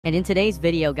And in today's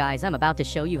video guys, I'm about to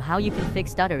show you how you can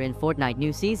fix stutter in Fortnite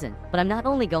new season. But I'm not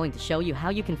only going to show you how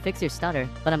you can fix your stutter,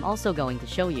 but I'm also going to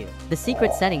show you the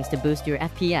secret settings to boost your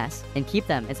FPS and keep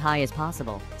them as high as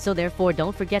possible. So therefore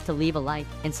don't forget to leave a like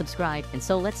and subscribe, and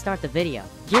so let's start the video.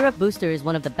 Gear Up Booster is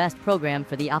one of the best program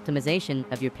for the optimization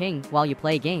of your ping while you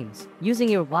play games, using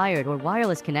your wired or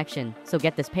wireless connection, so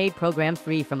get this paid program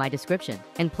free from my description,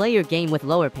 and play your game with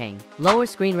lower ping, lower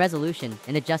screen resolution,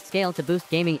 and adjust scale to boost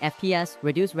gaming FPS,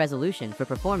 reduce resolution for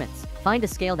performance. Find a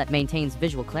scale that maintains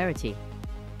visual clarity.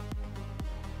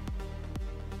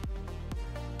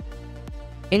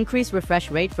 Increase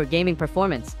refresh rate for gaming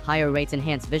performance. Higher rates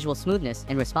enhance visual smoothness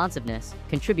and responsiveness,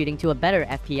 contributing to a better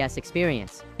FPS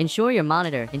experience. Ensure your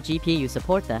monitor and GPU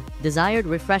support the desired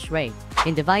refresh rate.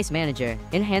 In Device Manager,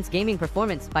 enhance gaming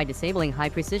performance by disabling High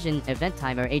Precision Event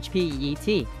Timer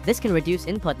 (HPET). This can reduce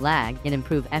input lag and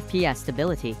improve FPS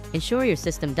stability. Ensure your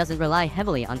system doesn't rely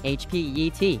heavily on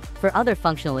HPET for other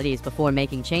functionalities before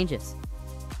making changes.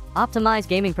 Optimize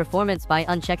gaming performance by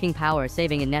unchecking power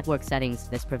saving in network settings.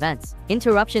 This prevents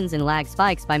interruptions and lag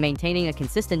spikes by maintaining a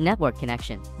consistent network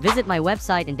connection. Visit my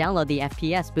website and download the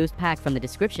FPS Boost Pack from the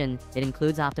description. It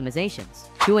includes optimizations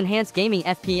to enhance gaming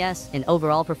FPS and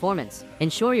overall performance.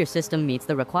 Ensure your system meets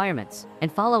the requirements,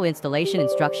 and follow installation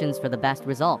instructions for the best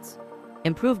results.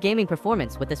 Improve gaming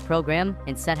performance with this program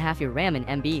and set half your RAM in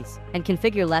MBs, and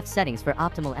configure left settings for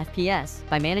optimal FPS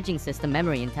by managing system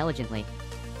memory intelligently.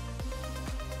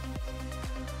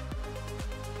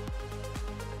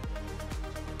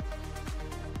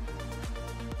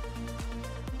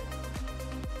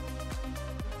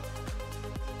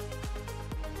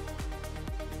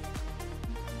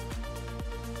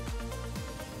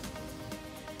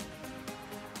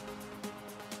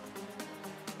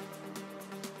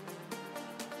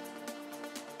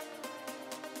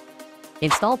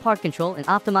 Install park control and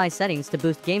optimize settings to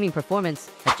boost gaming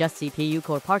performance. Adjust CPU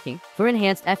core parking for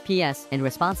enhanced FPS and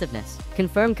responsiveness.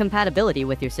 Confirm compatibility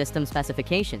with your system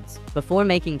specifications before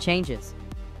making changes.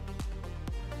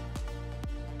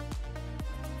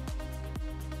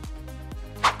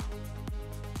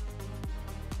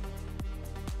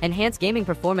 Enhance gaming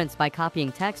performance by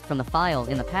copying text from the file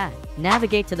in the path.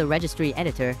 Navigate to the registry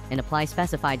editor and apply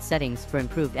specified settings for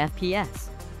improved FPS.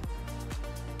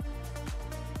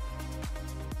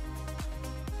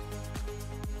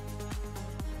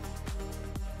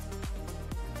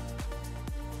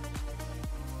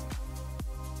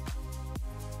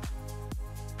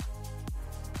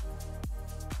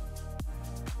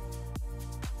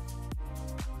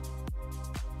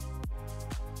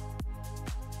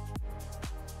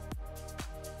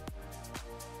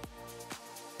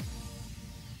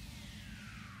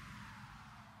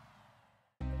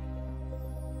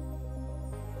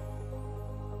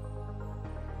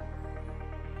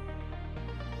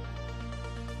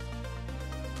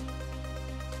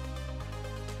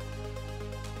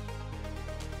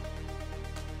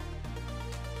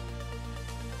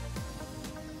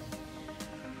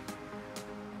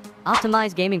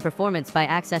 Optimize gaming performance by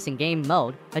accessing game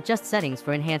mode, adjust settings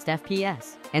for enhanced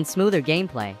FPS and smoother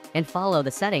gameplay, and follow the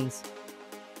settings.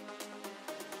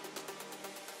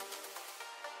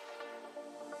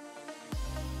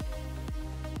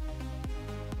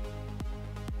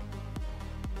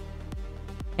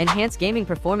 Enhance gaming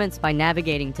performance by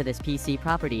navigating to this PC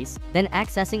properties, then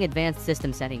accessing advanced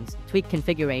system settings, tweak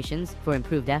configurations for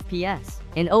improved FPS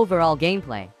and overall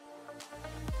gameplay.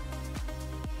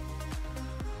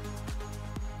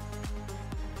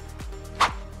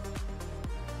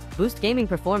 Boost gaming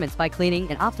performance by cleaning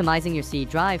and optimizing your C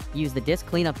drive. Use the disk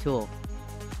cleanup tool.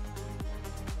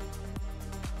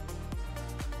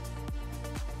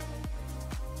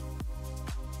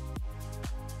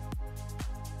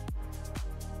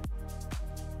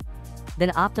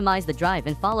 Then optimize the drive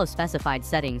and follow specified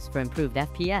settings for improved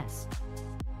FPS.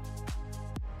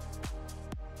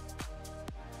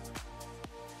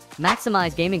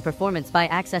 Maximize gaming performance by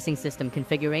accessing system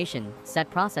configuration,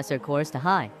 set processor cores to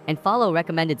high, and follow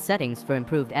recommended settings for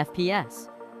improved FPS.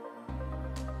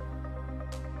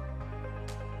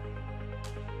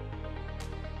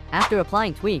 After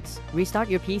applying tweaks, restart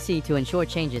your PC to ensure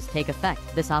changes take effect.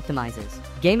 This optimizes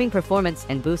gaming performance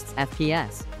and boosts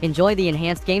FPS. Enjoy the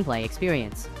enhanced gameplay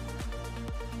experience.